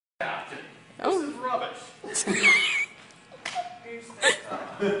Captain. Oh. This is rubbish.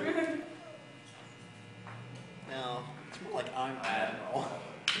 No, it's more like I'm Admiral.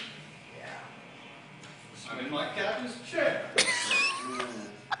 I'm in my captain's chair.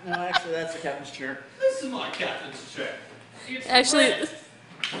 No, actually, that's the captain's chair. This is my captain's chair. It's Actually, red.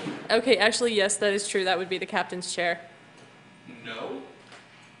 okay, actually, yes, that is true. That would be the captain's chair. No.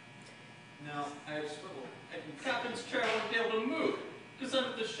 No, I have swivel. And the captain's chair wouldn't be able to move. Because then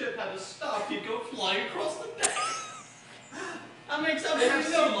if the ship had to stop, he'd go flying across the deck. That makes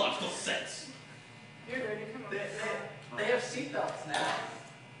absolutely no logical sense. You're ready, come on. They have seatbelts now.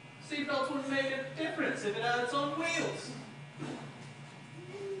 Seatbelts wouldn't make a difference if it had its own wheels.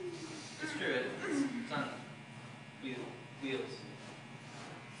 It's true, it's on wheels. You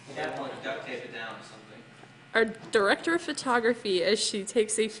have to like duct tape it down or something. Our director of photography, as she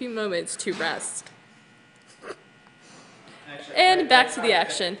takes a few moments to rest. Actually, And back to the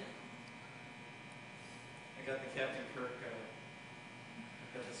action. I got the Captain Kirk,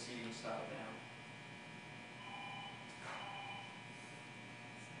 got the seating style down.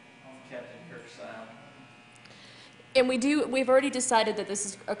 On Captain Kirk style. And we've already decided that this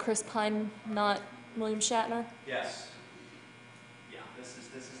is a Chris Pine, not William Shatner. Yes. Yeah, this is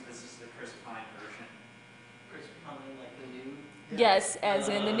the Chris Pine version. Chris Pine, like the new. Yes, as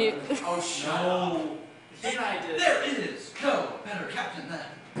in the new. Oh, shut up. He and I did. There is no better captain than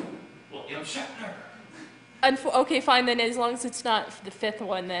William Shatner. Okay, fine then. As long as it's not the fifth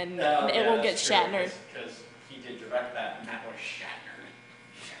one, then it won't get Shatnered. Because he did direct that, and that was Shatner.